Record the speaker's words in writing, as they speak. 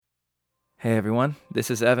Hey everyone, this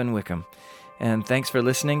is Evan Wickham, and thanks for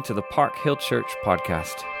listening to the Park Hill Church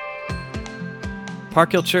podcast.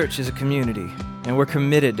 Park Hill Church is a community, and we're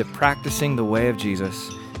committed to practicing the way of Jesus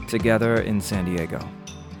together in San Diego.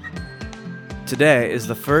 Today is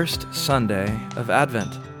the first Sunday of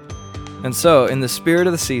Advent, and so in the spirit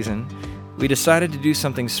of the season, we decided to do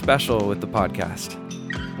something special with the podcast.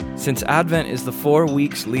 Since Advent is the 4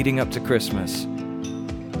 weeks leading up to Christmas,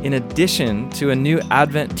 in addition to a new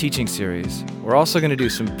Advent teaching series, we're also going to do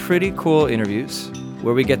some pretty cool interviews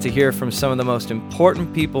where we get to hear from some of the most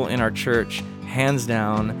important people in our church, hands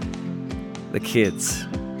down, the kids.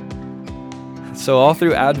 So all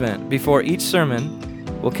through Advent, before each sermon,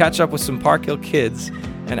 we'll catch up with some Park Hill kids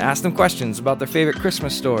and ask them questions about their favorite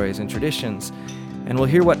Christmas stories and traditions, and we'll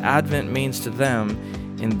hear what Advent means to them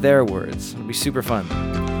in their words. It'll be super fun.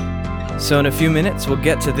 So in a few minutes, we'll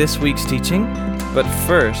get to this week's teaching, but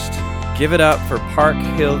first, give it up for Park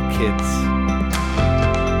Hill kids.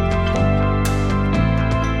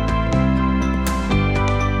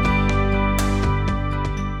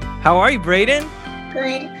 How are you, Brayden?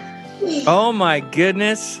 Good. Oh my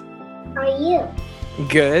goodness. How are you?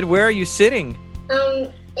 Good. Where are you sitting?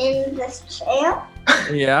 In this chair.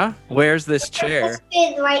 Yeah? Where's this chair?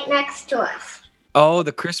 This is right next to us. Oh,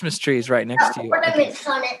 the Christmas tree is right next to you. Ornaments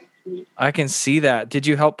on it. I can see that. Did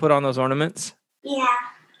you help put on those ornaments? Yeah.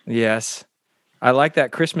 Yes. I like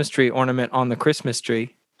that Christmas tree ornament on the Christmas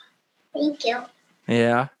tree. Thank you.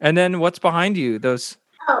 Yeah. And then what's behind you? Those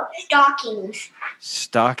Oh, stockings.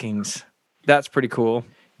 stockings. That's pretty cool.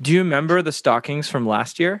 Do you remember the stockings from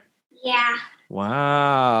last year? Yeah.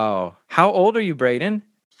 Wow. How old are you, Brayden?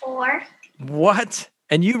 4. What?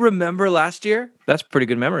 And you remember last year? That's pretty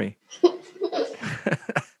good memory.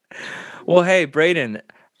 Well, hey, Brayden,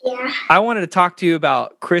 Yeah. I wanted to talk to you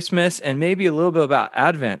about Christmas and maybe a little bit about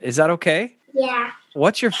Advent. Is that okay? Yeah.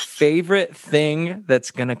 What's your favorite thing that's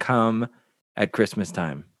going to come at Christmas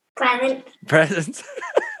time? Present. Presents.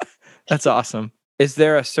 That's awesome. Is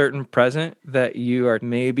there a certain present that you are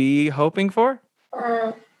maybe hoping for?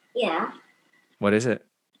 Yeah. What is it?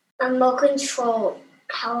 A remote control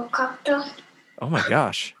helicopter. Oh my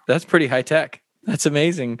gosh, that's pretty high tech. That's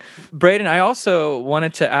amazing. Brayden, I also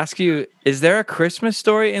wanted to ask you, is there a Christmas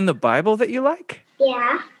story in the Bible that you like?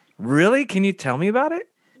 Yeah. Really? Can you tell me about it?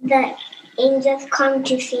 The angels come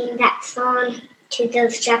to sing that song to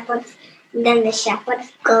those shepherds. And then the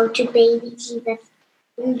shepherds go to baby Jesus.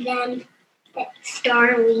 And then the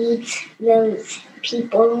star leads those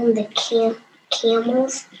people on the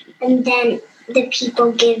camels. And then the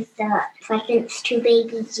people give the presents to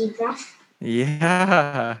baby Jesus.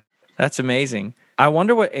 Yeah, that's amazing. I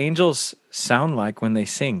wonder what angels sound like when they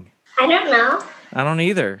sing. I don't know. I don't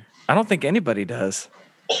either. I don't think anybody does.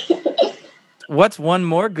 What's one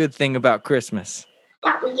more good thing about Christmas?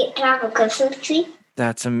 That we get to have a Christmas tree.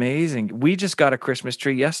 That's amazing. We just got a Christmas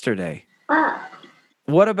tree yesterday. Oh,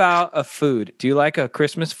 What about a food? Do you like a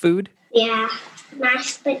Christmas food? yeah.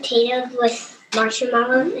 Mashed potatoes with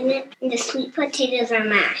marshmallows in it. And the sweet potatoes are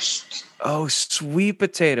mashed. Oh, sweet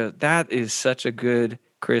potato. That is such a good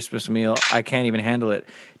Christmas meal. I can't even handle it.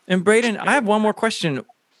 And Brayden, I have one more question.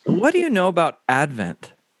 What do you know about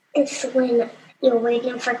Advent? It's when you're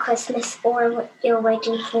waiting for Christmas or you're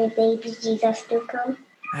waiting for baby Jesus to come.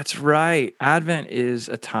 That's right. Advent is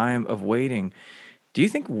a time of waiting. Do you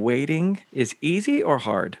think waiting is easy or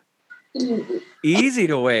hard? Easy. Easy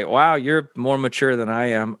to wait. Wow, you're more mature than I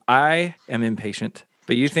am. I am impatient.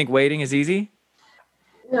 But you think waiting is easy?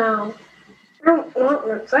 No. I don't want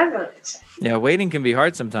my presents. Yeah, waiting can be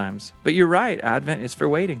hard sometimes. But you're right. Advent is for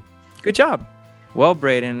waiting. Good job. Well,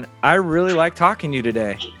 Brayden, I really like talking to you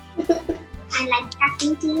today. I like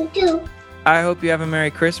talking to you too. I hope you have a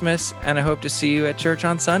Merry Christmas, and I hope to see you at church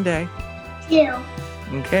on Sunday. Too.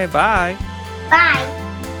 Okay, bye. Bye.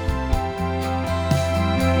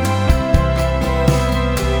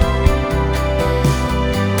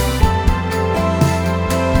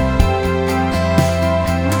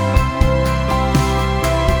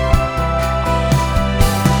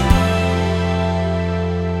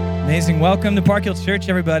 Amazing. Welcome to Park Hill Church,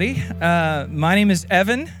 everybody. My name is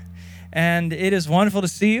Evan, and it is wonderful to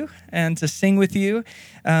see you and to sing with you.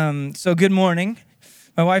 So good morning.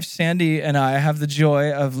 My wife, Sandy, and I have the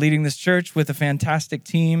joy of leading this church with a fantastic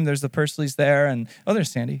team. There's the Pursleys there, and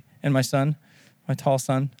there's Sandy and my son, my tall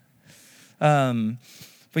son.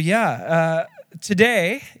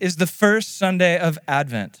 Today is the first Sunday of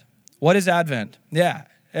Advent. What is Advent? Yeah,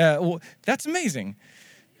 that's amazing.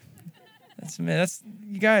 That's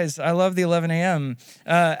you guys. I love the 11 a.m.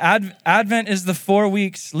 Advent is the 4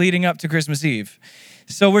 weeks leading up to Christmas Eve.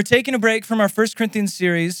 So we're taking a break from our 1 Corinthians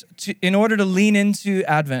series in order to lean into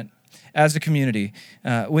Advent. as a community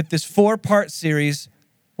with this 4-part series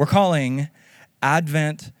we're calling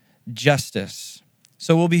Advent Justice.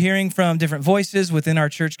 So we'll be hearing from different voices within our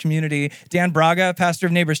church community. Dan Braga, pastor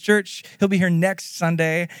of Neighbors Church, he'll be here next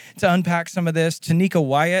Sunday to unpack some of this. Tanika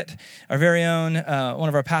Wyatt, our very own, one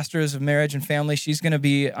of our pastors of marriage and family, she's going to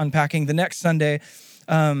be unpacking the next Sunday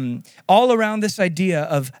all around this idea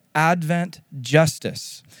of Advent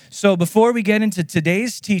justice. So before we get into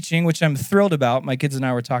today's teaching, which I'm thrilled about, my kids and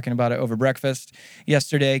I were talking about it over breakfast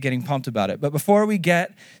yesterday, getting pumped about it. But before we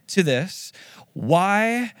get to this,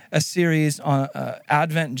 why a series on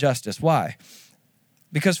Advent justice? Why?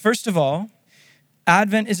 Because first of all,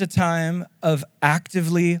 Advent is a time of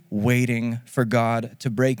actively waiting for God to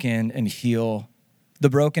break in and heal the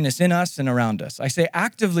brokenness in us and around us. I say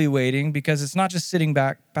actively waiting because it's not just sitting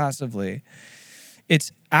back passively.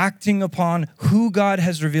 It's acting upon who God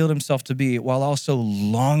has revealed himself to be while also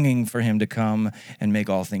longing for him to come and make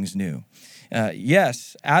all things new.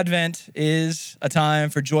 Yes, Advent is a time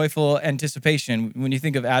for joyful anticipation. When you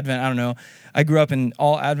think of Advent, I don't know, I grew up and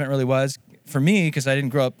all Advent really was, for me, because I didn't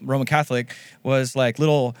grow up Roman Catholic, was like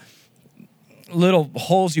little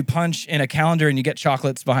holes you punch in a calendar and you get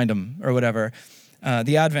chocolates behind them or whatever.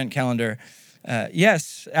 The Advent calendar.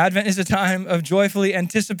 Yes, Advent is a time of joyfully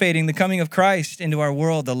anticipating the coming of Christ into our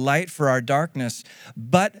world, the light for our darkness.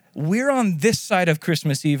 But we're on this side of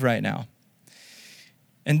Christmas Eve right now.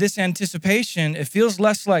 And this anticipation, it feels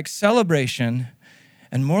less like celebration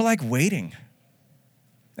and more like waiting.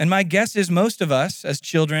 And my guess is most of us, as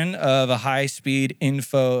children of a high-speed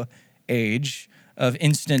info age, of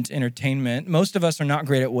instant entertainment, most of us are not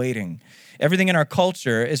great at waiting. Everything in our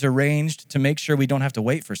culture is arranged to make sure we don't have to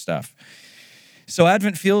wait for stuff. So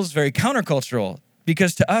Advent feels very countercultural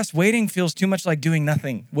because to us, waiting feels too much like doing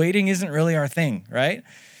nothing. Waiting isn't really our thing, right?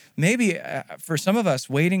 Maybe for some of us,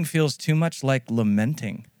 waiting feels too much like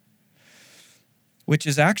lamenting, which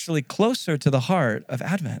is actually closer to the heart of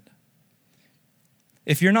Advent.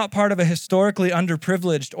 If you're not part of a historically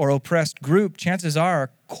underprivileged or oppressed group, chances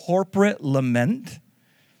are corporate lament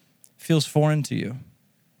feels foreign to you.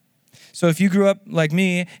 So if you grew up like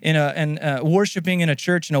me worshiping in a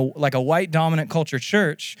church, like a white dominant culture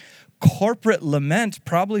church, corporate lament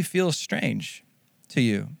probably feels strange to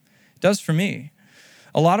you. It does for me.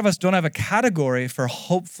 A lot of us don't have a category for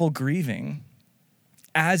hopeful grieving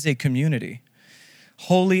as a community.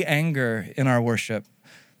 Holy anger in our worship.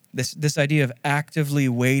 This idea of actively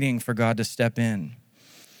waiting for God to step in.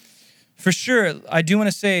 For sure, I do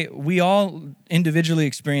want to say we all individually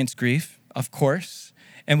experience grief, of course,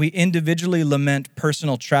 and we individually lament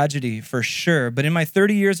personal tragedy for sure. But in my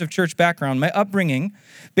 30 years of church background, my upbringing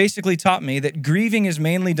basically taught me that grieving is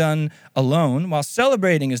mainly done alone while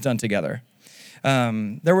celebrating is done together.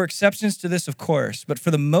 There were exceptions to this, of course, but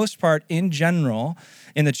for the most part, in general,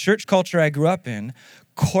 in the church culture I grew up in,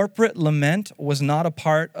 corporate lament was not a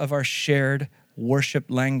part of our shared worship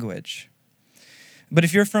language. But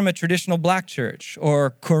if you're from a traditional Black church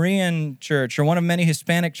or Korean church or one of many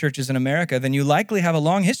Hispanic churches in America, then you likely have a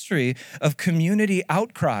long history of community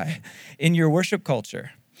outcry in your worship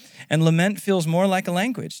culture. And lament feels more like a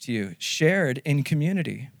language to you, shared in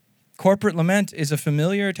community. Corporate lament is a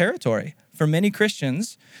familiar territory for many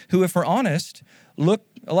Christians who, if we're honest, look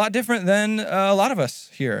a lot different than a lot of us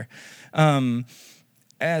here. So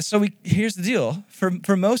here's the deal.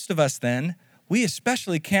 For most of us then, we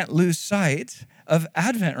especially can't lose sight of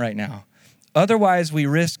Advent right now. Otherwise, we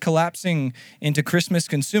risk collapsing into Christmas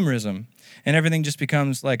consumerism and everything just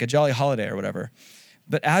becomes like a jolly holiday or whatever.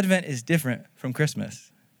 But Advent is different from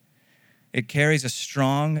Christmas. It carries a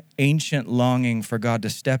strong, ancient longing for God to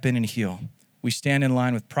step in and heal. We stand in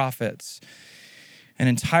line with prophets and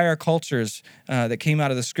entire cultures that came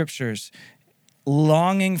out of the scriptures,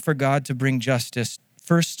 longing for God to bring justice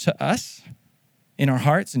first to us in our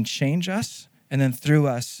hearts and change us, and then through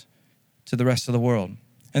us to the rest of the world.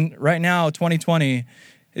 And right now, 2020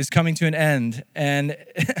 is coming to an end, and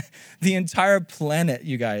the entire planet,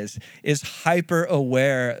 you guys, is hyper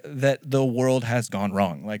aware that the world has gone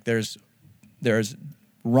wrong. Like there's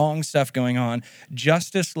wrong stuff going on.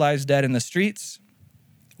 Justice lies dead in the streets.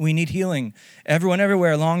 We need healing. Everyone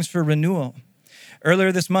everywhere longs for renewal.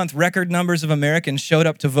 Earlier this month, record numbers of Americans showed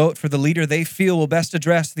up to vote for the leader they feel will best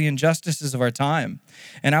address the injustices of our time.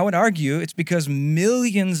 And I would argue it's because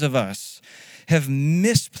millions of us have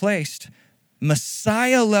misplaced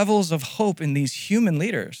Messiah levels of hope in these human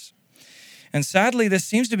leaders. And sadly, this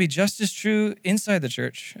seems to be just as true inside the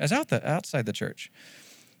church as outside the church.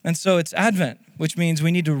 And so it's Advent, which means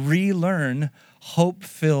we need to relearn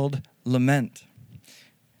hope-filled lament.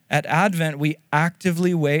 At Advent, we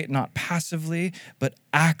actively wait, not passively, but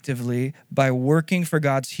actively by working for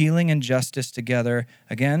God's healing and justice together,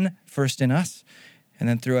 again, first in us and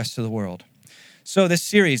then through us to the world. So this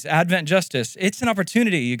series, Advent Justice, it's an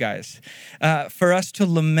opportunity, you guys, for us to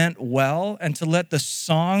lament well and to let the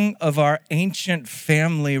song of our ancient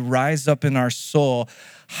family rise up in our soul.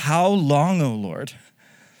 How long, O Lord?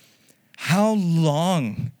 How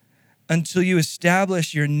long until you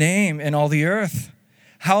establish your name in all the earth?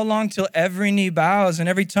 How long till every knee bows and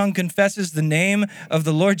every tongue confesses the name of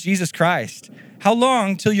the Lord Jesus Christ? How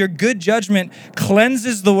long till your good judgment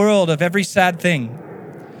cleanses the world of every sad thing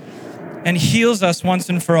and heals us once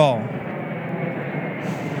and for all?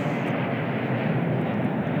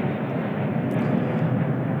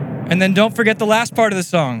 And then don't forget the last part of the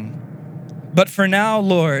song. But for now,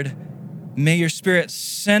 Lord, may your Spirit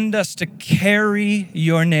send us to carry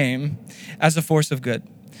your name as a force of good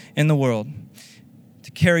in the world,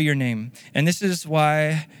 to carry your name. And this is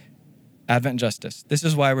why Advent Justice. This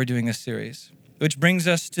is why we're doing this series, which brings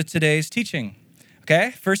us to today's teaching.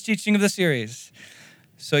 Okay, first teaching of the series.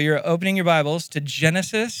 So you're opening your Bibles to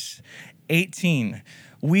Genesis 18.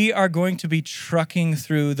 We are going to be trucking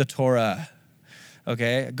through the Torah.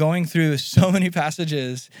 Okay, going through so many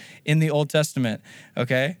passages in the Old Testament.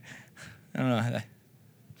 Okay, I don't know.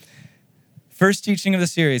 First teaching of the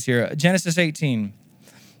series here, Genesis 18.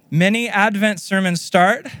 Many Advent sermons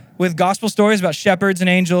start with gospel stories about shepherds and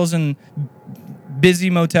angels and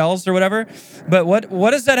busy motels or whatever. But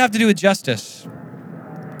what does that have to do with justice?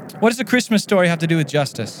 What does a Christmas story have to do with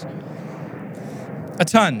justice? A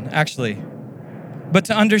ton, actually. But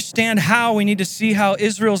to understand how, we need to see how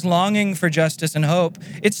Israel's longing for justice and hope,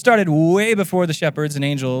 it started way before the shepherds and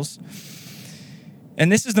angels.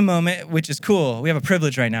 And this is the moment, which is cool. We have a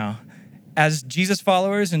privilege right now. As Jesus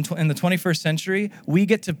followers in the 21st century, we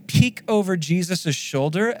get to peek over Jesus'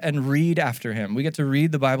 shoulder and read after him. We get to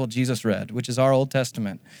read the Bible Jesus read, which is our Old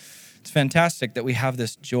Testament. It's fantastic that we have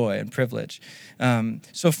this joy and privilege.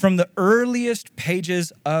 So from the earliest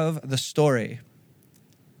pages of the story,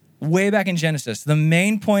 way back in Genesis, the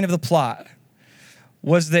main point of the plot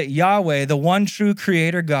was that Yahweh, the one true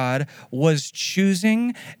creator God, was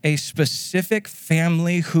choosing a specific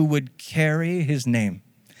family who would carry his name.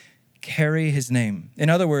 Carry his name. In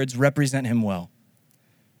other words, represent him well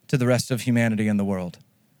to the rest of humanity and the world.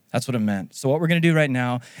 That's what it meant. So what we're going to do right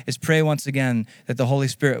now is pray once again that the Holy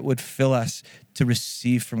Spirit would fill us to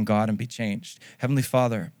receive from God and be changed. Heavenly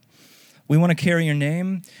Father, we want to carry your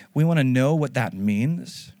name. We want to know what that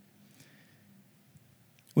means.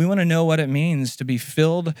 We want to know what it means to be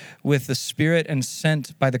filled with the Spirit and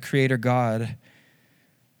sent by the Creator God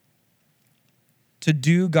to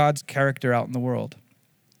do God's character out in the world.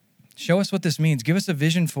 Show us what this means. Give us a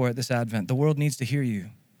vision for it this Advent. The world needs to hear you.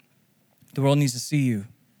 The world needs to see you.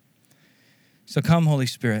 So come, Holy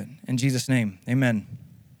Spirit, in Jesus' name, amen.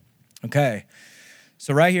 Okay,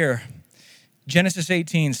 so right here, Genesis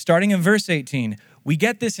 18, starting in verse 18, we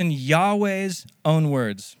get this in Yahweh's own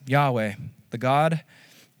words. Yahweh, the God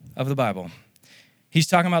of the Bible. He's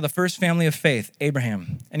talking about the first family of faith,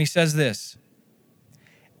 Abraham. And he says this: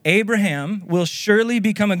 Abraham will surely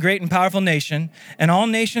become a great and powerful nation, and all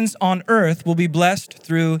nations on earth will be blessed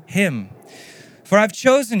through him. For I've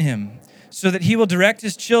chosen him so that he will direct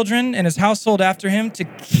his children and his household after him to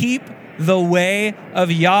keep the way of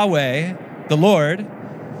Yahweh, the Lord,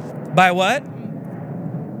 by what?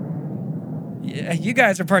 Yeah, you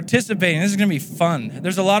guys are participating. This is going to be fun.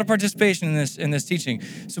 There's a lot of participation in this teaching.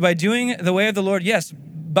 So by doing the way of the Lord, yes,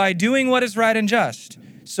 by doing what is right and just,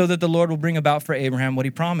 so that the Lord will bring about for Abraham what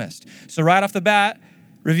he promised. So right off the bat,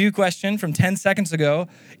 review question from 10 seconds ago.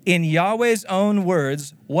 In Yahweh's own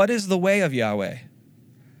words, what is the way of Yahweh?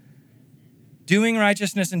 Doing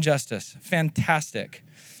righteousness and justice. Fantastic.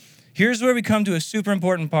 Here's where we come to a super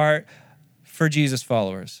important part for Jesus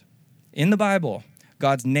followers. In the Bible,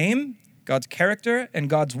 God's name, God's character, and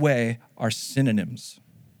God's way are synonyms.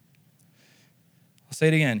 I'll say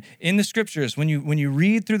it again. In the scriptures, when you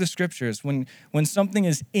read through the scriptures, when something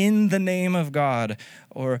is in the name of God,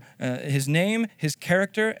 or his name, his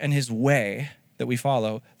character, and his way that we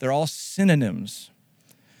follow, they're all synonyms.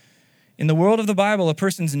 In the world of the Bible, a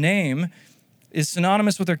person's name is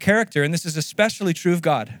synonymous with their character, and this is especially true of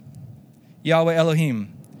God, Yahweh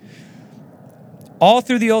Elohim. All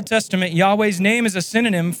through the Old Testament, Yahweh's name is a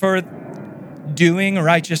synonym for doing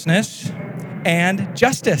righteousness and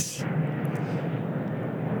justice.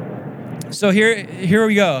 So here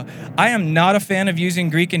we go. I am not a fan of using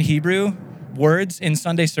Greek and Hebrew words in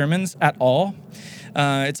Sunday sermons at all.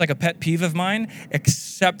 It's like a pet peeve of mine,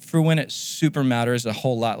 except for when it super matters a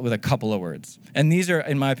whole lot with a couple of words. And these are,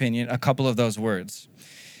 in my opinion, a couple of those words.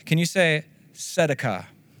 Can you say tzedakah?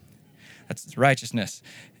 That's righteousness.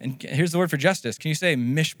 And here's the word for justice. Can you say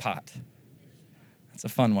mishpat? That's a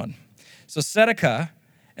fun one. So tzedakah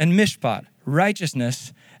and mishpat,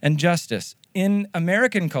 righteousness and justice. In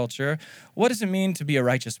American culture, what does it mean to be a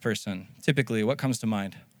righteous person? Typically, what comes to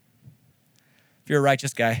mind? If you're a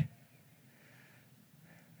righteous guy.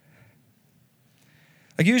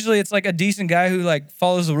 Like usually it's like a decent guy who like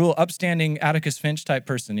follows the rule, upstanding Atticus Finch type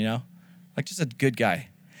person, you know? Like just a good guy.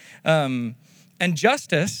 And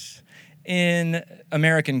justice in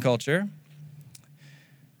American culture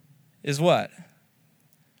is what?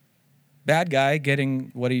 Bad guy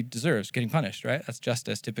getting what he deserves, getting punished, right? That's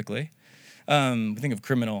justice typically. We think of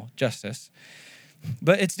criminal justice.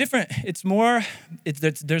 But it's different. It's more,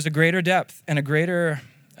 there's a greater depth and a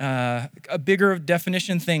bigger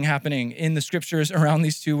definition thing happening in the scriptures around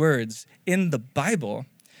these two words. In the Bible,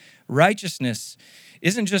 righteousness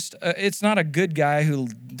isn't just, it's not a good guy who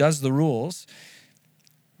does the rules.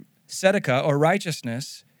 Tzedakah, or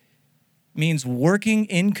righteousness, means working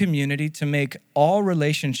in community to make all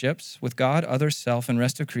relationships with God, others, self, and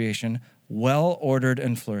rest of creation well-ordered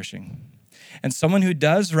and flourishing. And someone who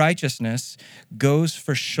does righteousness goes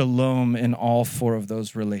for shalom in all four of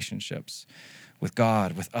those relationships. With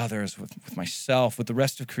God, with others, with myself, with the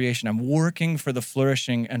rest of creation. I'm working for the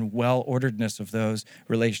flourishing and well-orderedness of those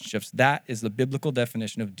relationships. That is the biblical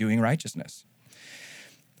definition of doing righteousness.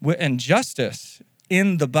 And justice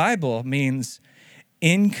in the Bible means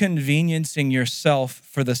inconveniencing yourself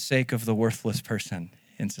for the sake of the worthless person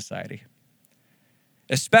in society,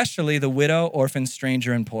 especially the widow, orphan,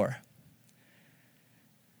 stranger, and poor.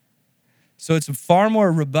 So it's a far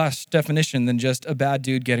more robust definition than just a bad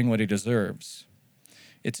dude getting what he deserves.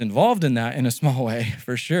 It's involved in that in a small way,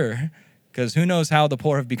 for sure, because who knows how the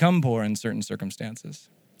poor have become poor in certain circumstances.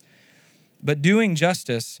 But doing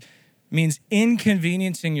justice means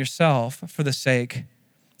inconveniencing yourself for the sake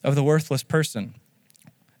of the worthless person.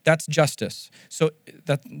 That's justice. So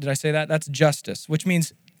did I say that? That's justice, which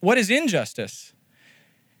means what is injustice?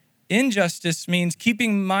 Injustice means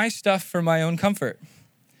keeping my stuff for my own comfort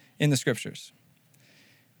in the scriptures.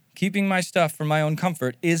 Keeping my stuff for my own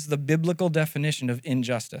comfort is the biblical definition of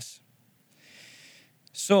injustice.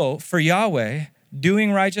 So for Yahweh,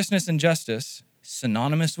 doing righteousness and justice,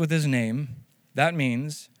 synonymous with his name, that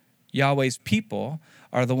means Yahweh's people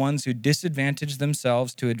are the ones who disadvantage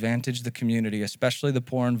themselves to advantage the community, especially the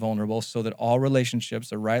poor and vulnerable, so that all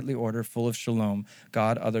relationships are rightly ordered, full of shalom,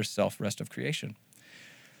 God, others, self, rest of creation.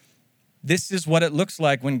 This is what it looks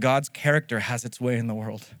like when God's character has its way in the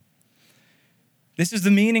world. This is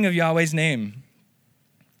the meaning of Yahweh's name.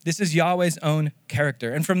 This is Yahweh's own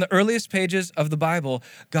character. And from the earliest pages of the Bible,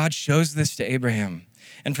 God shows this to Abraham.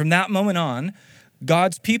 And from that moment on,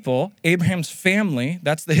 God's people, Abraham's family,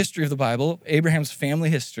 that's the history of the Bible, Abraham's family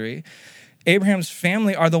history. Abraham's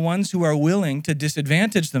family are the ones who are willing to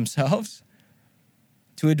disadvantage themselves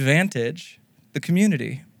to advantage the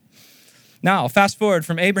community. Now, fast forward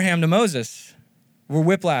from Abraham to Moses. We're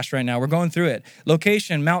whiplash right now. We're going through it.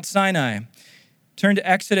 Location, Mount Sinai. Turn to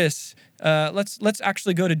Exodus. Let's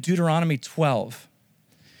actually go to Deuteronomy 12.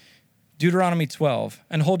 Deuteronomy 12.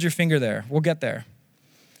 And hold your finger there. We'll get there.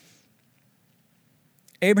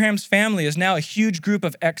 Abraham's family is now a huge group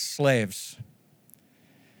of ex-slaves.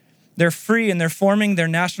 They're free and they're forming their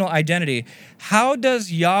national identity. How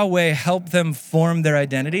does Yahweh help them form their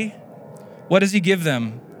identity? What does he give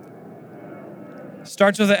them?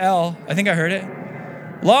 Starts with an L. I think I heard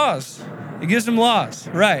it. Laws. He gives them laws,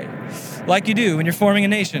 right? Like you do when you're forming a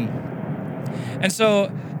nation. And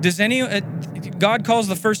so God calls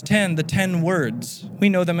the first 10 the 10 words. We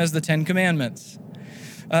know them as the 10 commandments.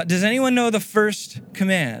 Does anyone know the first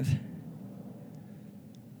command?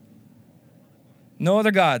 No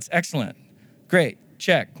other gods. Excellent. Great.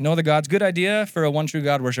 Check. No other gods. Good idea for a one true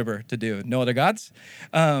God worshiper to do. No other gods.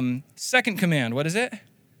 Second command. What is it?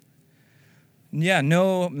 Yeah,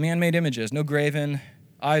 no man-made images. No graven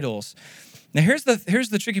idols. Now here's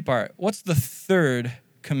the tricky part. What's the third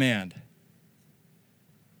command?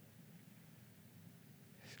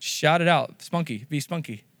 Shout it out. Spunky. Be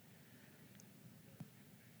spunky.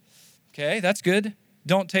 Okay, that's good.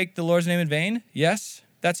 Don't take the Lord's name in vain. Yes,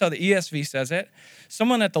 that's how the ESV says it.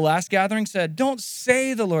 Someone at the last gathering said, don't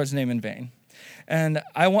say the Lord's name in vain. And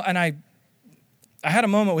I had a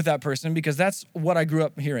moment with that person because that's what I grew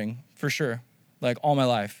up hearing for sure, like all my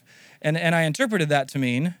life. And I interpreted that to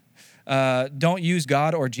mean, don't use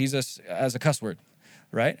God or Jesus as a cuss word,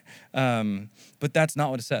 right? But that's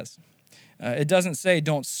not what it says. It doesn't say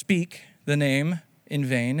don't speak the name in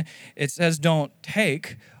vain. It says don't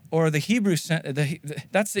take or the Hebrew,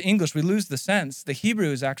 that's the English, we lose the sense. The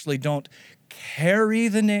Hebrews actually don't carry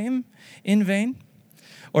the name in vain,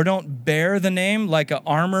 or don't bear the name like an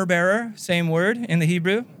armor bearer, same word in the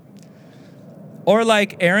Hebrew. Or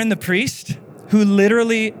like Aaron the priest, who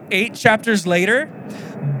literally 8 chapters later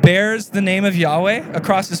bears the name of Yahweh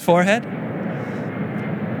across his forehead.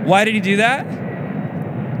 Why did he do that?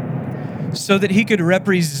 So that he could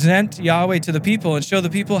represent Yahweh to the people and show the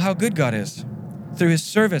people how good God is through his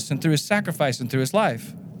service and through his sacrifice and through his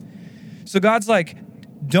life. So God's like,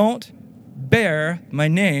 don't bear my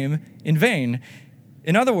name in vain.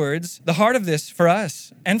 In other words, the heart of this for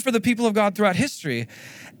us and for the people of God throughout history,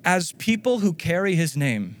 as people who carry his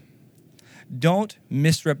name, don't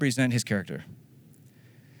misrepresent his character.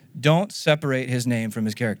 Don't separate his name from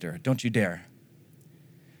his character. Don't you dare.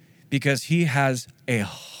 Because he has a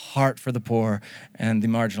heart for the poor and the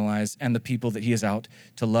marginalized and the people that he is out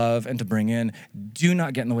to love and to bring in. Do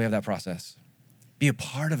not get in the way of that process. Be a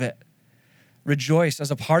part of it. Rejoice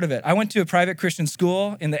as a part of it. I went to a private Christian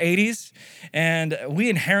school in the 80s, and we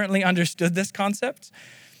inherently understood this concept.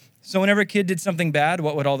 So whenever a kid did something bad,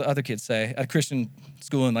 what would all the other kids say at Christian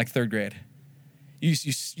school in like 3rd grade? You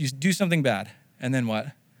do something bad, and then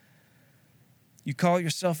what? You call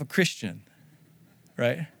yourself a Christian,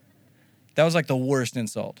 right? That was like the worst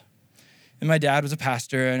insult. And my dad was a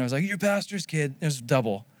pastor, and I was like, you're a pastor's kid. It was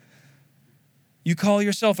double. You call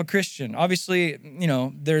yourself a Christian. Obviously,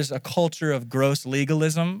 there's a culture of gross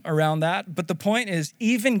legalism around that. But the point is,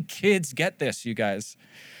 even kids get this, you guys.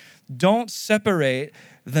 Don't separate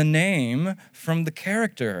the name from the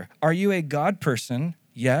character. Are you a God person?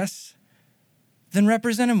 Yes. Then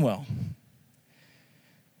represent him well.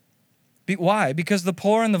 Why? Because the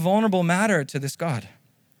poor and the vulnerable matter to this God.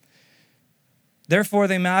 Therefore,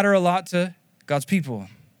 they matter a lot to God's people.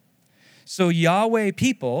 So Yahweh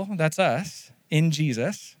people, that's us, in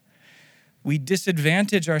Jesus, we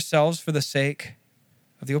disadvantage ourselves for the sake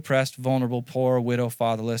of the oppressed, vulnerable, poor, widow,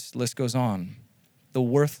 fatherless, list goes on. The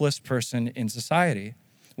worthless person in society.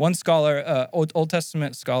 One scholar, Old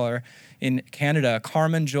Testament scholar in Canada,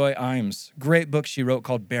 Carmen Joy Imes, great book she wrote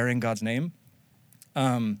called Bearing God's Name.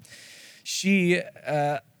 She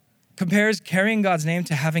compares carrying God's name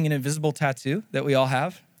to having an invisible tattoo that we all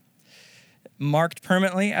have, marked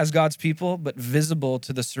permanently as God's people, but visible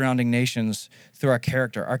to the surrounding nations through our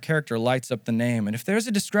character. Our character lights up the name. And if there's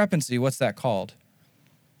a discrepancy, what's that called?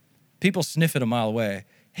 People sniff it a mile away.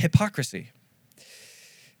 Hypocrisy.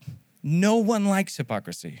 No one likes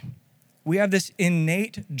hypocrisy. We have this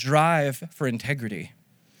innate drive for integrity,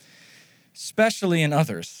 especially in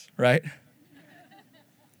others, right?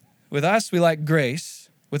 With us, we like grace.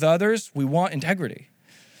 With others, we want integrity.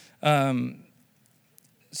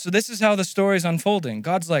 So this is how the story is unfolding.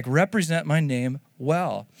 God's like, represent my name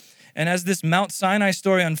well. And as this Mount Sinai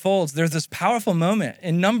story unfolds, there's this powerful moment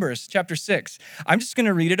in Numbers chapter 6. I'm just going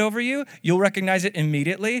to read it over you. You'll recognize it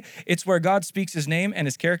immediately. It's where God speaks his name and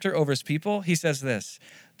his character over his people. He says this,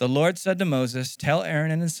 the Lord said to Moses, tell Aaron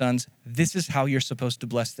and his sons, this is how you're supposed to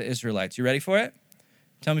bless the Israelites. You ready for it?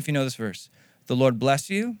 Tell me if you know this verse. The Lord bless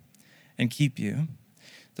you and keep you.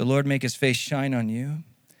 The Lord make his face shine on you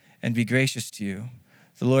and be gracious to you.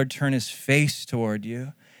 The Lord turn his face toward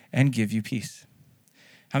you and give you peace.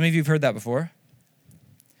 How many of you have heard that before?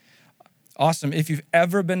 Awesome. If you've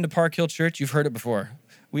ever been to Park Hill Church, you've heard it before.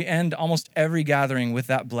 We end almost every gathering with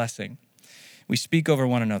that blessing. We speak over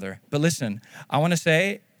one another. But listen, I want to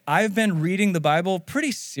say, I've been reading the Bible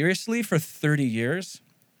pretty seriously for 30 years.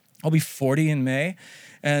 I'll be 40 in May.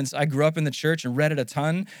 And I grew up in the church and read it a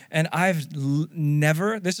ton. And I've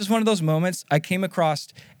never, this is one of those moments I came across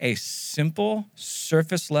a simple,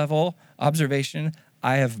 surface level observation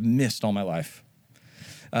I have missed all my life.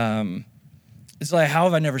 It's like, how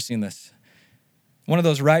have I never seen this? One of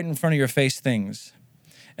those right in front of your face things.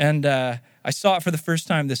 And I saw it for the first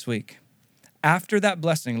time this week. After that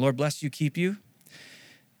blessing, Lord bless you, keep you.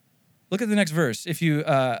 Look at the next verse. If you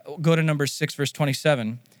go to Numbers 6, verse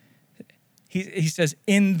 27, he says,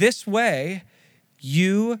 in this way,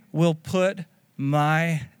 you will put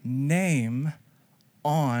my name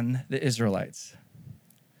on the Israelites,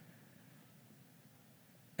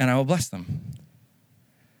 and I will bless them.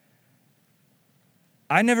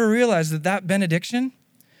 I never realized that benediction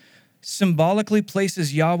symbolically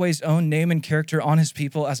places Yahweh's own name and character on his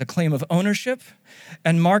people as a claim of ownership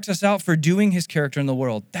and marks us out for doing his character in the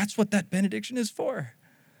world. That's what that benediction is for.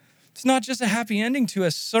 It's not just a happy ending to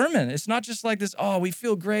a sermon. It's not just like this, oh, we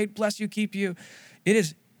feel great, bless you, keep you. It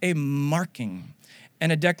is a marking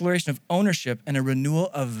and a declaration of ownership and a renewal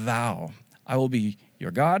of vow. I will be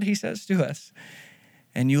your God, he says to us,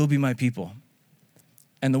 and you will be my people.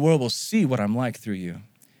 And the world will see what I'm like through you.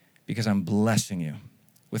 because I'm blessing you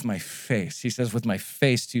with my face. He says with my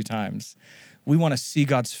face 2 times. We want to see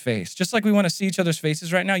God's face. Just like we want to see each other's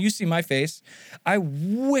faces right now. You see my face. I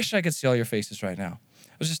wish I could see all your faces right now.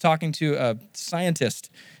 I was just talking to a scientist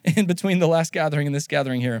in between the last gathering and this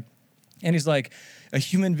gathering here. And he's like, a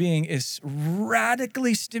human being is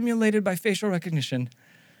radically stimulated by facial recognition.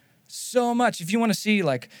 So much. If you want to see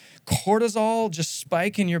like cortisol just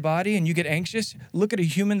spike in your body and you get anxious, look at a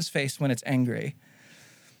human's face when it's angry.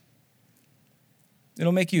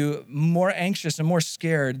 It'll make you more anxious and more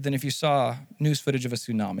scared than if you saw news footage of a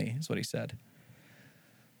tsunami, is what he said.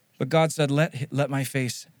 But God said, let my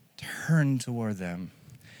face turn toward them.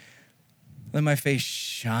 Let my face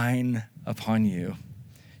shine upon you.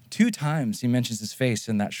 2 times he mentions his face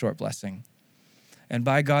in that short blessing. And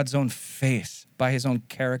by God's own face, by his own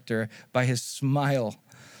character, by his smile,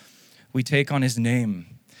 we take on his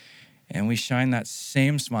name and we shine that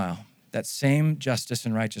same smile, that same justice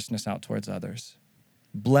and righteousness out towards others.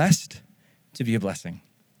 Blessed to be a blessing.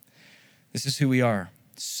 This is who we are.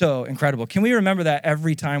 So incredible. Can we remember that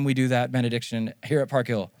every time we do that benediction here at Park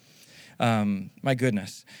Hill? My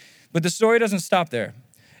goodness. But the story doesn't stop there.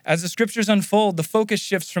 As the scriptures unfold, the focus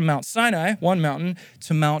shifts from Mount Sinai, one mountain,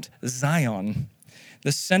 to Mount Zion.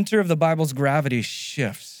 The center of the Bible's gravity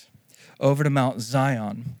shifts over to Mount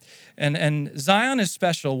Zion. And Zion is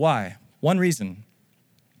special. Why? One reason.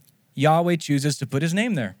 Yahweh chooses to put his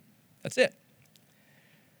name there. That's it.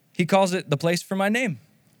 He calls it the place for my name.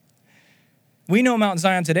 We know Mount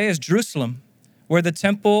Zion today as Jerusalem, where the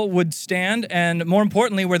temple would stand, and more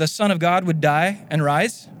importantly, where the Son of God would die and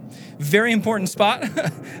rise. Very important spot,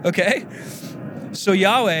 okay? So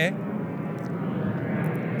Yahweh,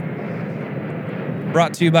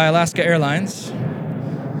 brought to you by Alaska Airlines.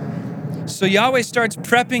 So Yahweh starts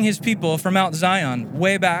prepping his people for Mount Zion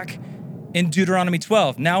way back in Deuteronomy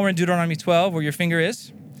 12. Now we're in Deuteronomy 12, where your finger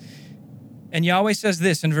is. And Yahweh says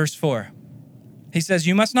this in verse 4. He says,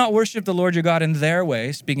 you must not worship the Lord your God in their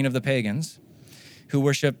way, speaking of the pagans who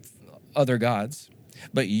worship other gods,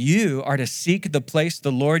 but you are to seek the place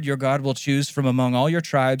the Lord your God will choose from among all your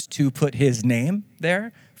tribes to put his name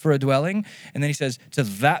there for a dwelling. And then he says, to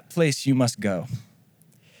that place you must go.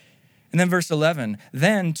 And then verse 11,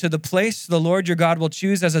 then to the place the Lord your God will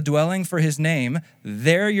choose as a dwelling for his name,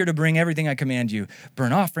 there you're to bring everything I command you,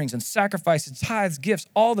 burnt offerings and sacrifices, tithes, gifts,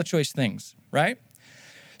 all the choice things, right?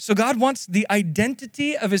 So God wants the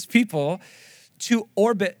identity of his people to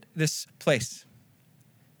orbit this place,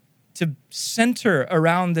 to center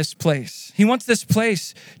around this place. He wants this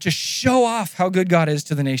place to show off how good God is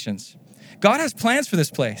to the nations. God has plans for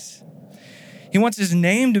this place. He wants his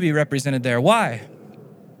name to be represented there. Why?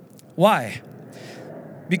 Why?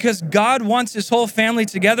 Because God wants his whole family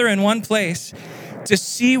together in one place to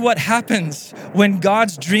see what happens when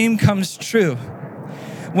God's dream comes true.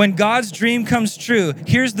 When God's dream comes true,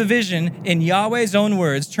 here's the vision in Yahweh's own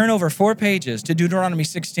words. Turn over 4 pages to Deuteronomy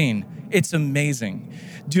 16. It's amazing.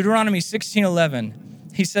 Deuteronomy 16:11,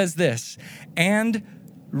 he says this, and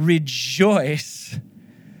rejoice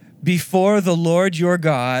before the Lord your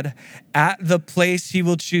God at the place he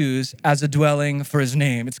will choose as a dwelling for his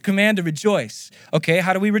name. It's a command to rejoice. Okay,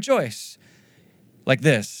 how do we rejoice? Like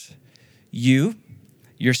this. You,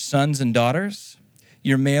 your sons and daughters,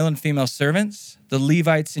 your male and female servants, the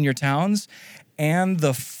Levites in your towns, and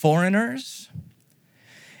the foreigners,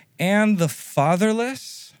 and the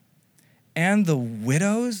fatherless, and the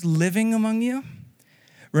widows living among you.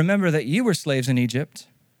 Remember that you were slaves in Egypt,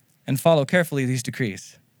 and follow carefully these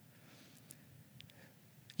decrees.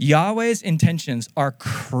 Yahweh's intentions are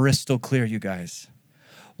crystal clear, you guys.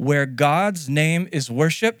 Where God's name is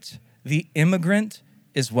worshiped, the immigrant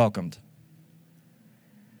is welcomed.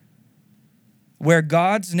 Where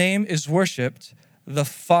God's name is worshiped, the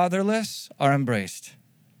fatherless are embraced.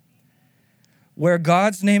 Where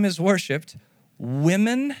God's name is worshiped,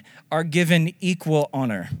 women are given equal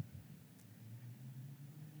honor.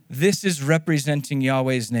 This is representing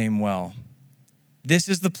Yahweh's name well. This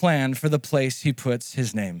is the plan for the place he puts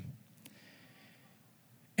his name.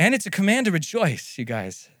 And it's a command to rejoice, you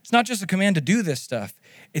guys. It's not just a command to do this stuff.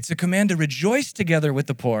 It's a command to rejoice together with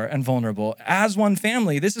the poor and vulnerable. As one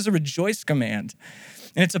family, this is a rejoice command.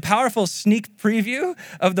 And it's a powerful sneak preview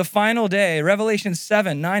of the final day, Revelation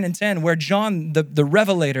 7, 9, and 10, where John, the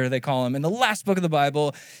revelator, they call him, in the last book of the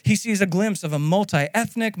Bible, he sees a glimpse of a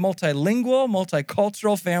multi-ethnic, multilingual,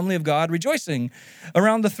 multicultural family of God rejoicing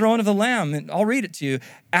around the throne of the Lamb. And I'll read it to you.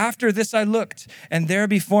 After this I looked, and there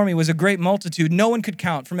before me was a great multitude no one could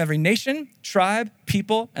count, from every nation, tribe,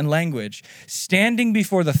 people, and language, standing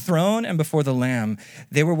before the throne and before the Lamb.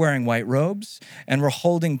 They were wearing white robes and were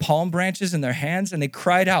holding palm branches in their hands, and they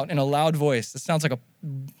cried out in a loud voice. This sounds like a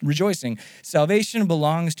rejoicing. Salvation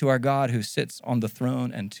belongs to our God who sits on the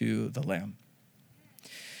throne and to the Lamb.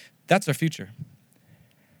 That's our future.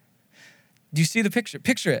 Do you see the picture?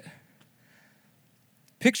 Picture it.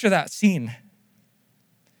 Picture that scene.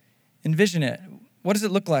 Envision it. What does it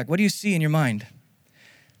look like? What do you see in your mind?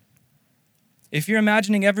 If you're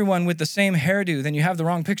imagining everyone with the same hairdo, then you have the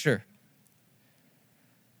wrong picture.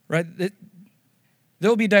 Right?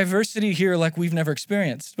 There'll be diversity here like we've never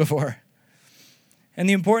experienced before. And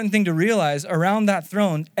the important thing to realize, around that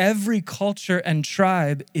throne, every culture and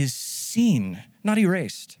tribe is seen, not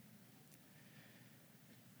erased.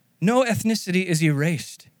 No ethnicity is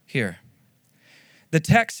erased here. The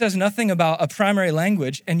text says nothing about a primary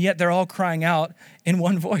language, and yet they're all crying out in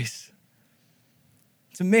one voice.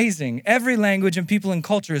 It's amazing. Every language and people and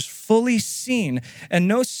culture is fully seen, and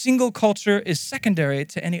no single culture is secondary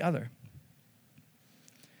to any other.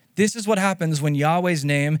 This is what happens when Yahweh's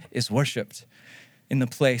name is worshiped in the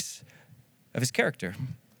place of his character.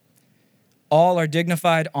 All are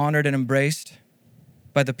dignified, honored, and embraced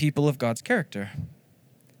by the people of God's character.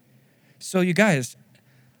 So you guys,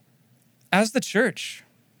 as the church,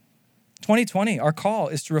 2020, our call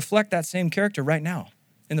is to reflect that same character right now,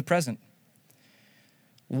 in the present.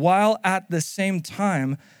 While at the same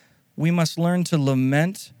time, we must learn to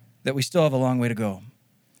lament that we still have a long way to go.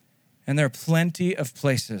 And there are plenty of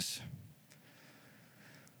places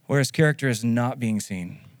where his character is not being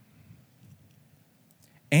seen.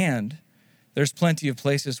 And there's plenty of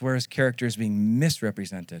places where his character is being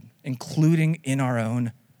misrepresented, including in our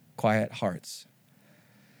own quiet hearts.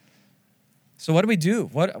 So what do we do?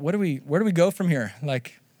 Where do we go from here?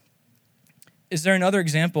 Is there another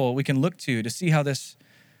example we can look to see how this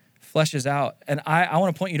fleshes out? And I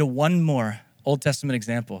want to point you to one more Old Testament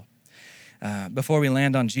example before we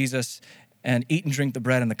land on Jesus and eat and drink the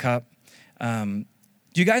bread and the cup. Do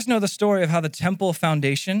you guys know the story of how the temple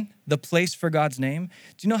foundation, the place for God's name,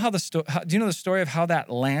 do you know the story of how that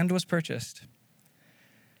land was purchased?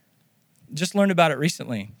 Just learned about it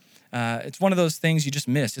recently. It's one of those things you just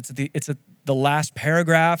miss. It's the last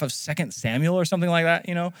paragraph of 2 Samuel or something like that,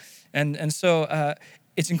 and so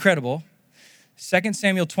it's incredible. 2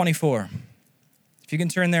 Samuel 24. If you can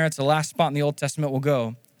turn there, it's the last spot in the Old Testament we'll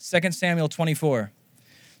go. 2 Samuel 24.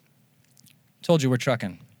 Told you we're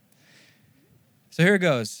trucking. So here it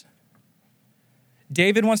goes.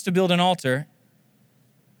 David wants to build an altar,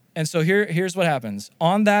 and so here's what happens.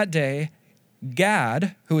 On that day,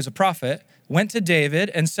 Gad, who was a prophet, went to David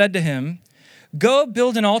and said to him, "Go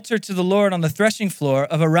build an altar to the Lord on the threshing floor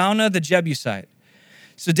of Araunah the Jebusite."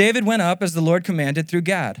 So David went up as the Lord commanded through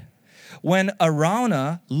Gad. When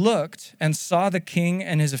Araunah looked and saw the king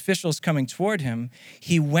and his officials coming toward him,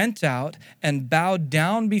 he went out and bowed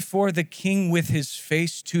down before the king with his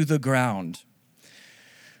face to the ground.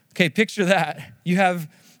 Okay, picture that. You have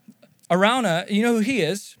Araunah, you know who he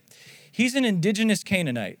is? He's an indigenous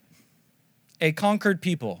Canaanite, a conquered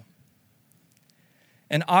people,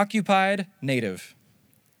 an occupied native.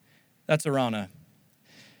 That's Araunah.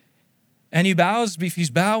 And he's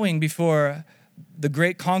bowing before the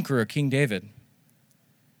great conqueror, King David,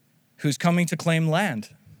 who's coming to claim land,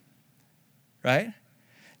 right?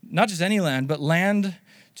 Not just any land, but land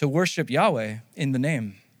to worship Yahweh in the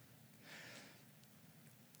name.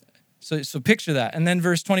 So picture that. And then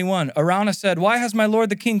verse 21, Araunah said, "Why has my lord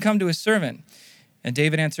the king come to his servant?" And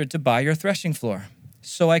David answered, "To buy your threshing floor,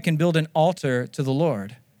 so I can build an altar to the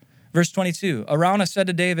Lord." Verse 22, Araunah said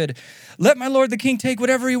to David, "Let my lord the king take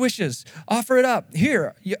whatever he wishes. Offer it up.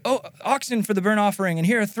 Here, oxen for the burnt offering, and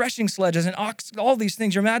here threshing sledges and all these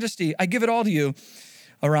things, your majesty. I give it all to you."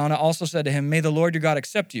 Araunah also said to him, "May the Lord your God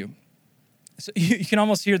accept you." So you can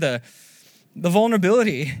almost hear the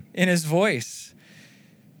vulnerability in his voice.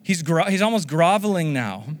 He's almost groveling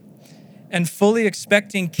now and fully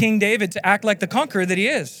expecting King David to act like the conqueror that he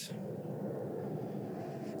is.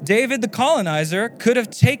 David, the colonizer, could have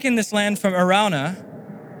taken this land from Araunah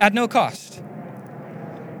at no cost.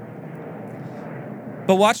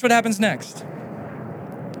 But watch what happens next.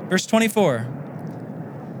 Verse 24.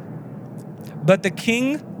 But the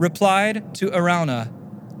king replied to Araunah,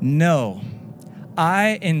 "No,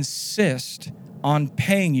 I insist on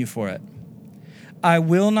paying you for it. I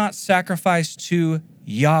will not sacrifice to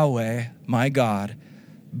Yahweh, my God,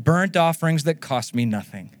 burnt offerings that cost me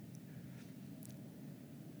nothing."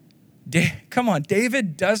 Come on,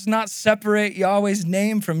 David does not separate Yahweh's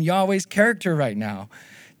name from Yahweh's character right now.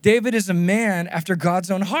 David is a man after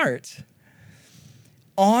God's own heart,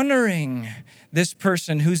 honoring this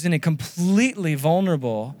person who's in a completely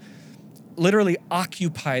vulnerable, literally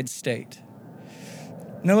occupied state.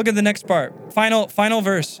 Now look at the next part. Final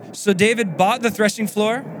verse. So David bought the threshing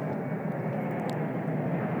floor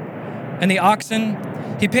and the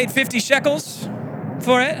oxen. He paid 50 shekels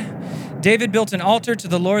for it. David built an altar to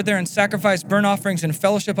the Lord there and sacrificed burnt offerings and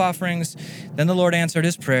fellowship offerings. Then the Lord answered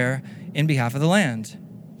his prayer in behalf of the land.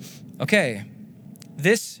 Okay,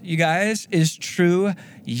 this, you guys, is true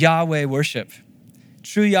Yahweh worship.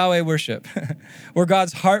 True Yahweh worship, where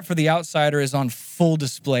God's heart for the outsider is on full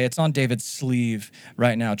display. It's on David's sleeve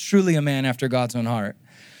right now. Truly a man after God's own heart.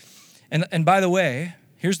 And by the way,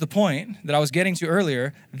 here's the point that I was getting to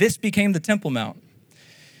earlier. This became the Temple Mount.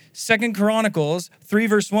 2 Chronicles 3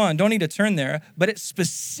 verse 1, don't need to turn there, but it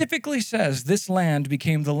specifically says this land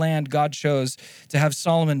became the land God chose to have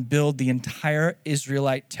Solomon build the entire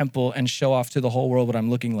Israelite temple and show off to the whole world what I'm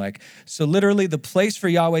looking like. So literally the place for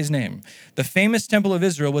Yahweh's name, the famous temple of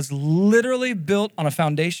Israel, was literally built on a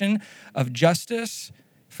foundation of justice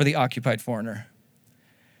for the occupied foreigner.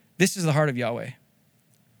 This is the heart of Yahweh.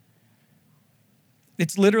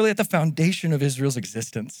 It's literally at the foundation of Israel's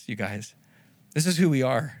existence, you guys. This is who we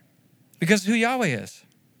are. Because of who Yahweh is.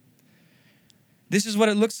 This is what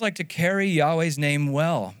it looks like to carry Yahweh's name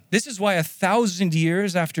well. This is why 1,000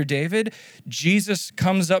 years after David, Jesus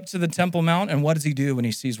comes up to the Temple Mount, and what does he do when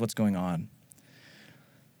he sees what's going on?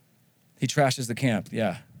 He trashes the camp,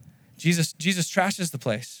 yeah. Jesus trashes the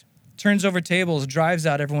place, turns over tables, drives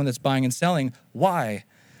out everyone that's buying and selling. Why?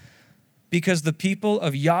 Because the people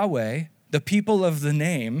of Yahweh, the people of the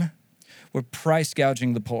name, were price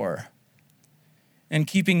gouging the poor and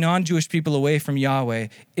keeping non-Jewish people away from Yahweh.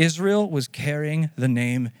 Israel was carrying the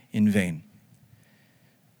name in vain.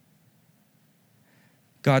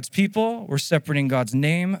 God's people were separating God's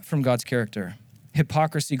name from God's character.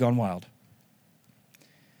 Hypocrisy gone wild.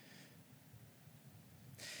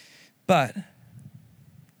 But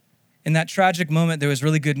in that tragic moment, there was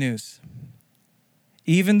really good news.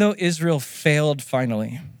 Even though Israel failed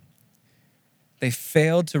finally, they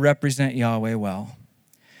failed to represent Yahweh well.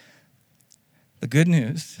 The good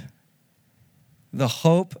news, the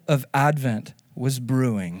hope of Advent was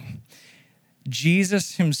brewing.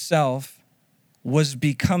 Jesus himself was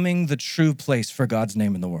becoming the true place for God's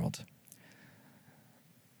name in the world.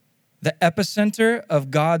 The epicenter of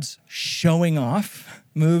God's showing off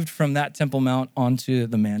moved from that Temple Mount onto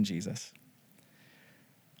the man Jesus.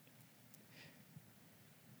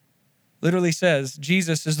 Literally says,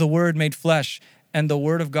 Jesus is the Word made flesh, and the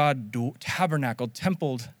Word of God tabernacled,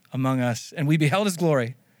 templed among us, and we beheld his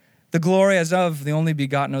glory, the glory as of the only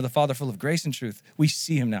begotten of the Father, full of grace and truth. We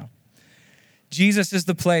see him now. Jesus is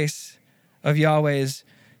the place of Yahweh's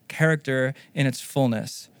character in its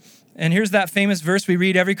fullness. And here's that famous verse we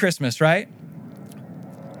read every Christmas, right?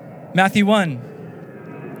 Matthew 1,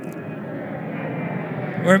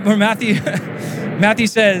 where Matthew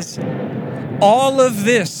says, all of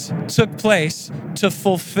this took place to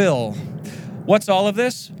fulfill. What's all of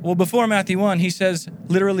this? Well, before Matthew 1, he says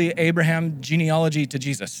literally Abraham genealogy to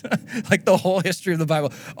Jesus, like the whole history of the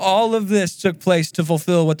Bible. All of this took place to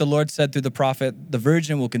fulfill what the Lord said through the prophet. The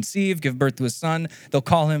virgin will conceive, give birth to a son. They'll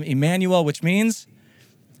call him Emmanuel, which means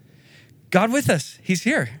God with us. He's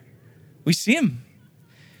here. We see him.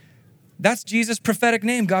 That's Jesus' prophetic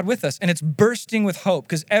name, God with us. And it's bursting with hope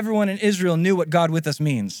because everyone in Israel knew what God with us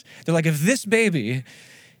means. They're like, if this baby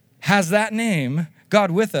has that name,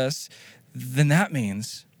 God with us, then that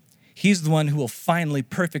means he's the one who will finally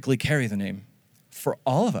perfectly carry the name for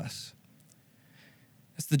all of us.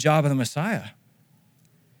 That's the job of the Messiah,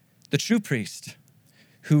 the true priest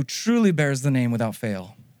who truly bears the name without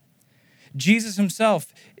fail. Jesus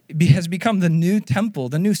himself has become the new temple,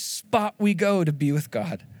 the new spot we go to be with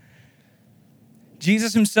God.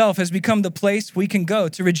 Jesus himself has become the place we can go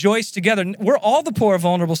to rejoice together. We're all the poor,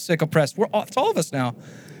 vulnerable, sick, oppressed. It's all of us now.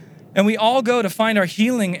 And we all go to find our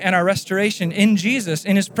healing and our restoration in Jesus,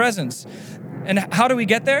 in his presence. And how do we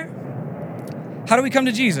get there? How do we come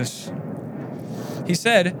to Jesus? He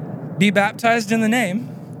said, be baptized in the name.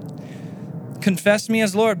 Confess me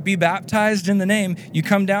as Lord. Be baptized in the name. You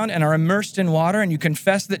come down and are immersed in water and you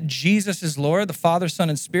confess that Jesus is Lord, the Father, Son,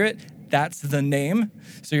 and Spirit. That's the name.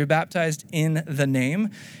 So you're baptized in the name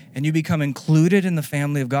and you become included in the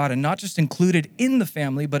family of God, and not just included in the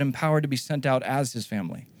family, but empowered to be sent out as his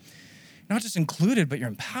family. Not just included, but you're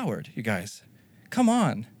empowered, you guys. Come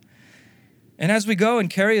on. And as we go and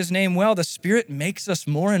carry his name well, the Spirit makes us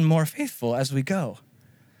more and more faithful as we go.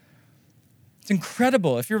 It's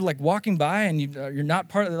incredible. If you're like walking by and you're not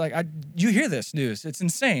part of it, you hear this news. It's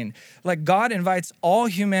insane. Like God invites all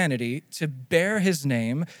humanity to bear his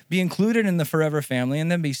name, be included in the forever family,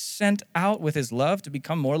 and then be sent out with his love to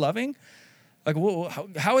become more loving. Like,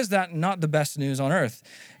 how is that not the best news on earth?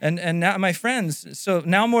 And now, my friends, so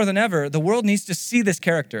now more than ever, the world needs to see this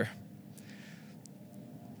character.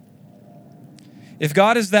 If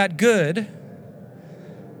God is that good,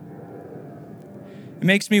 it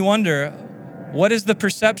makes me wonder, what is the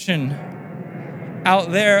perception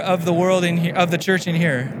out there of the world in here, of the church in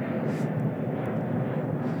here?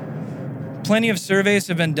 Plenty of surveys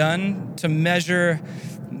have been done to measure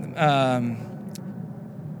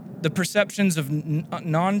the perceptions of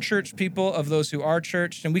non-church people of those who are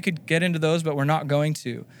churched, and we could get into those, but we're not going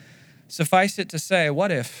to. Suffice it to say,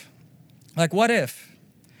 what if,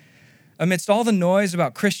 amidst all the noise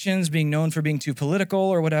about Christians being known for being too political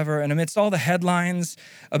or whatever, and amidst all the headlines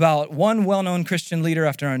about one well-known Christian leader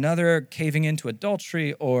after another caving into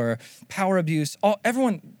adultery or power abuse,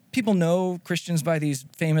 people know Christians by these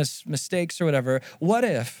famous mistakes or whatever. What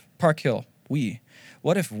if, Park Hill,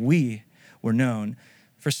 what if we were known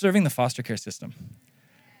for serving the foster care system?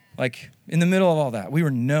 Like, in the middle of all that, we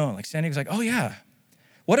were known. Like, San Diego's like, oh yeah.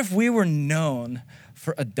 What if we were known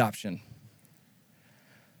for adoption?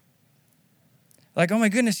 Like, oh my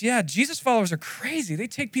goodness, yeah, Jesus followers are crazy. They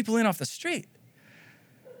take people in off the street.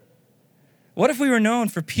 What if we were known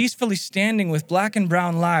for peacefully standing with black and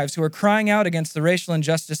brown lives who are crying out against the racial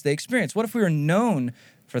injustice they experience? What if we were known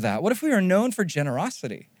for that? What if we were known for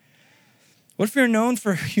generosity? What if we were known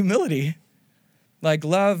for humility? Like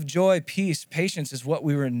love, joy, peace, patience is what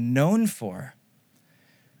we were known for.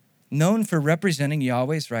 Known for representing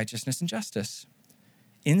Yahweh's righteousness and justice.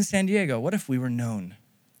 In San Diego, what if we were known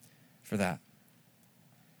for that?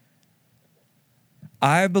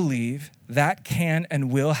 I believe that can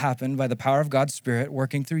and will happen by the power of God's Spirit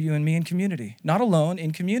working through you and me in community. Not alone,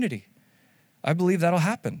 in community. I believe that'll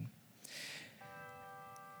happen.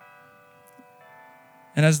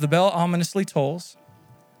 And as the bell ominously tolls,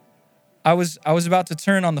 I was about to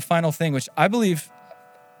turn on the final thing, which I believe,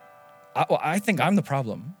 I think I'm the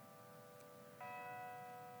problem.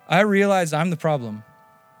 I realize I'm the problem.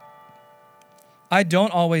 I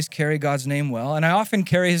don't always carry God's name well, and I often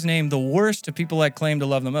carry his name the worst to people I claim to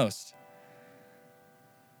love the most.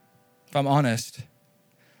 If I'm honest.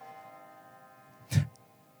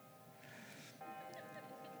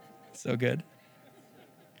 So good.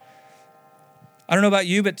 I don't know about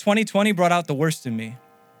you, but 2020 brought out the worst in me.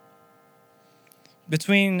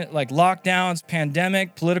 Between like lockdowns,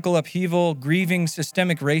 pandemic, political upheaval, grieving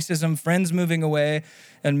systemic racism, friends moving away,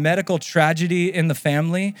 and medical tragedy in the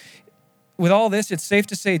family, with all this, it's safe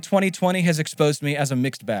to say 2020 has exposed me as a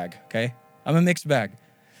mixed bag, okay? I'm a mixed bag.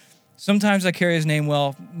 Sometimes I carry his name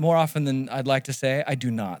well. More often than I'd like to say, I do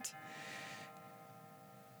not.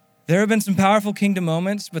 There have been some powerful kingdom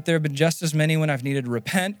moments, but there have been just as many when I've needed to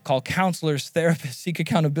repent, call counselors, therapists, seek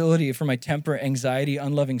accountability for my temper, anxiety,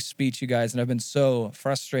 unloving speech, you guys, and I've been so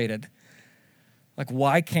frustrated. Like,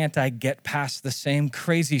 why can't I get past the same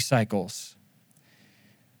crazy cycles?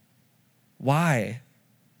 Why?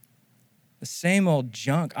 The same old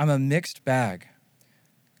junk. I'm a mixed bag.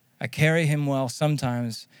 I carry him well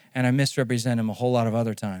sometimes, and I misrepresent him a whole lot of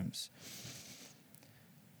other times.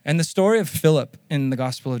 And the story of Philip in the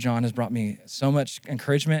Gospel of John has brought me so much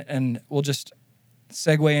encouragement, and we'll just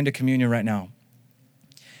segue into communion right now.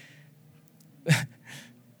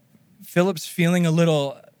 Philip's feeling a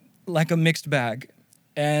little like a mixed bag,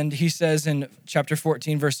 and he says in chapter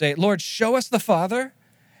 14, verse 8, Lord, show us the Father,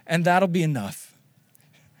 and that'll be enough.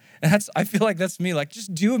 And I feel like that's me. Like,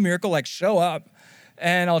 just do a miracle, like show up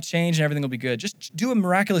and I'll change and everything will be good. Just do a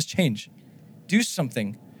miraculous change. Do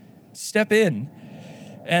something. Step in.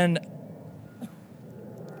 And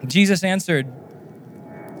Jesus answered,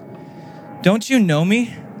 don't you know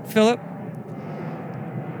me, Philip?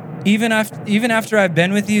 Even after I've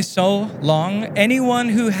been with you so long, anyone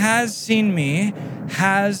who has seen me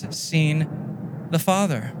has seen the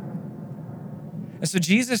Father. And so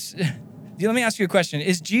Jesus... Let me ask you a question.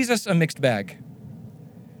 Is Jesus a mixed bag?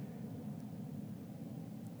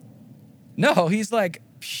 No, he's like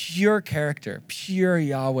pure character, pure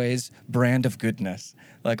Yahweh's brand of goodness,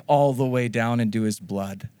 like all the way down into his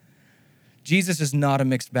blood. Jesus is not a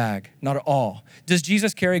mixed bag, not at all. Does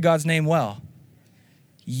Jesus carry God's name well?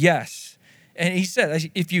 Yes. And he said,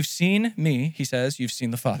 if you've seen me, he says, you've seen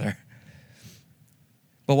the Father.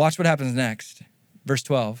 But watch what happens next. Verse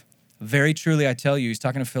 12. Very truly, I tell you, he's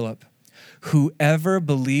talking to Philip, whoever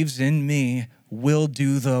believes in me will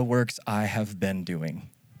do the works I have been doing.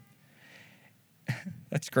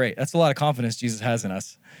 That's great. That's a lot of confidence Jesus has in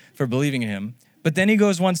us for believing in him. But then he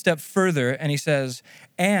goes one step further and he says,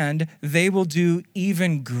 and they will do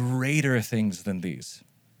even greater things than these.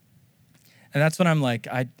 And that's when I'm like,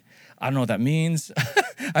 I don't know what that means.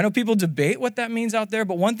 I know people debate what that means out there,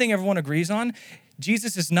 but one thing everyone agrees on,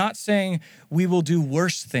 Jesus is not saying we will do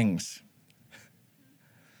worse things.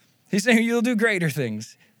 He's saying you'll do greater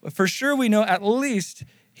things. But for sure we know at least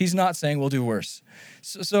he's not saying we'll do worse.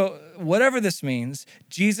 So whatever this means,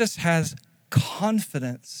 Jesus has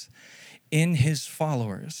confidence in his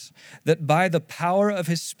followers that by the power of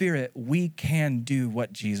his Spirit, we can do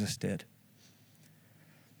what Jesus did.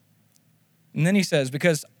 And then he says,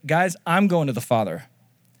 because guys, I'm going to the Father.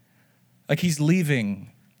 Like he's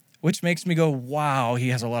leaving, which makes me go, wow, he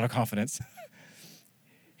has a lot of confidence.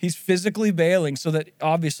 He's physically bailing so that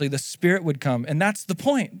obviously the Spirit would come. And that's the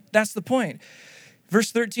point. That's the point.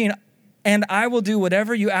 Verse 13, and I will do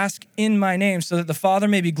whatever you ask in my name so that the Father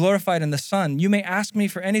may be glorified in the Son. You may ask me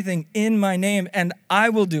for anything in my name and I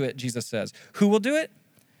will do it, Jesus says. Who will do it?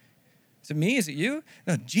 Is it me? Is it you?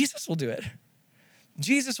 No, Jesus will do it.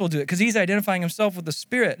 Jesus will do it because he's identifying himself with the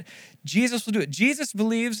Spirit. Jesus will do it. Jesus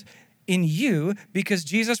believes in you because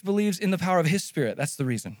Jesus believes in the power of his Spirit. That's the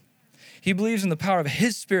reason. He believes in the power of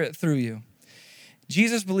his Spirit through you.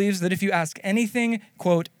 Jesus believes that if you ask anything,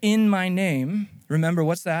 quote, in my name, remember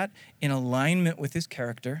what's that? In alignment with his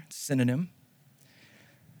character, synonym.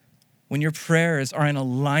 When your prayers are in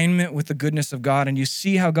alignment with the goodness of God and you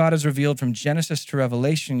see how God is revealed from Genesis to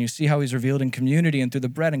Revelation, you see how he's revealed in community and through the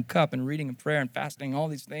bread and cup and reading and prayer and fasting, all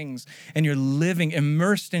these things, and you're living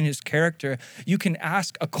immersed in his character, you can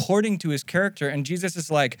ask according to his character. And Jesus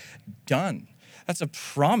is like, done. That's a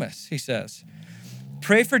promise, he says.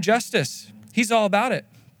 Pray for justice. He's all about it.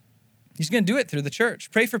 He's going to do it through the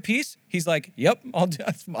church. Pray for peace. He's like, yep, I'll do.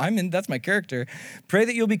 That's my character. Pray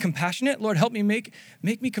that you'll be compassionate. Lord, help me make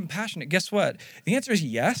me compassionate. Guess what? The answer is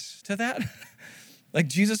yes to that. Like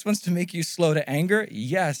Jesus wants to make you slow to anger.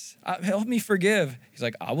 Yes. Help me forgive. He's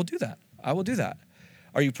like, I will do that. I will do that.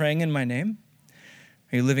 Are you praying in my name?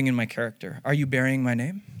 Are you living in my character? Are you bearing my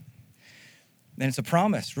name? And it's a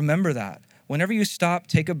promise. Remember that. Whenever you stop,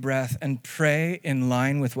 take a breath and pray in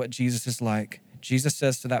line with what Jesus is like. Jesus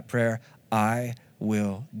says to that prayer, I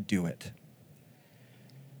will do it.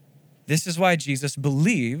 This is why Jesus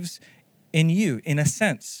believes in you, in a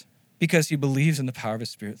sense, because he believes in the power of his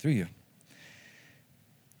Spirit through you.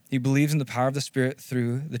 He believes in the power of the Spirit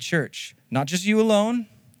through the church, not just you alone,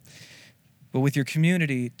 but with your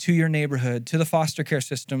community, to your neighborhood, to the foster care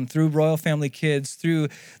system, through Royal Family Kids, through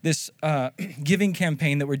this giving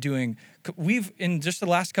campaign that we're doing. We've, in just the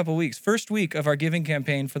last couple of weeks, first week of our giving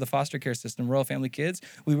campaign for the foster care system, Royal Family Kids,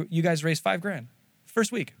 you guys raised $5,000,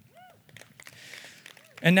 first week.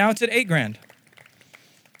 And now it's at $8,000,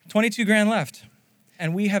 $22,000 left.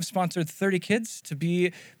 And we have sponsored 30 kids to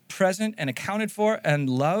be present and accounted for and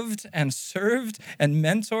loved and served and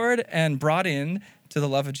mentored and brought in to the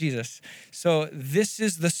love of Jesus. So this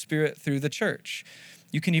is the Spirit through the church.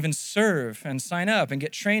 You can even serve and sign up and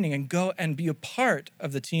get training and go and be a part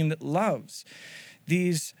of the team that loves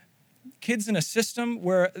these kids in a system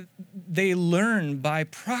where they learn by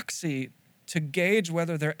proxy to gauge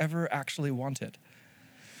whether they're ever actually wanted.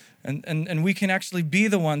 And we can actually be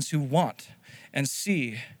the ones who want and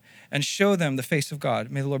see and show them the face of God.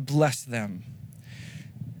 May the Lord bless them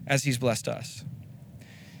as he's blessed us.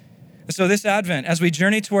 So this Advent, as we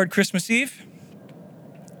journey toward Christmas Eve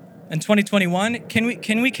in 2021, can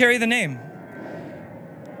we carry the name?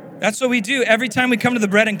 That's what we do. Every time we come to the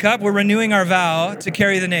bread and cup, we're renewing our vow to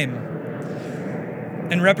carry the name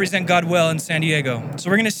and represent God well in San Diego. So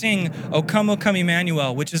we're going to sing O Come,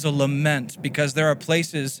 Emmanuel, which is a lament because there are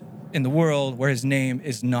places in the world where his name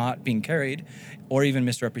is not being carried or even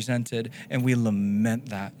misrepresented, and we lament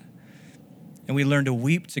that. And we learn to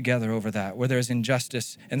weep together over that, where there's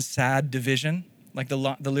injustice and sad division, like the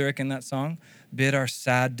lyric in that song, bid our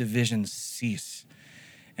sad divisions cease,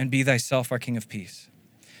 and be thyself our King of peace.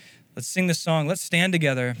 Let's sing this song. Let's stand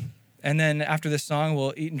together. And then after this song,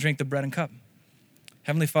 we'll eat and drink the bread and cup.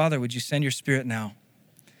 Heavenly Father, would you send your Spirit now?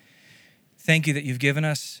 Thank you that you've given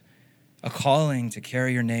us a calling to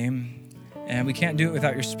carry your name. And we can't do it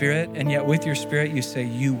without your Spirit. And yet with your Spirit, you say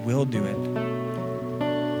you will do it.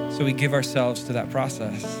 So we give ourselves to that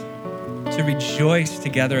process, to rejoice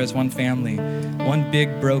together as one family, one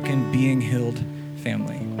big, broken, being healed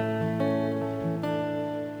family.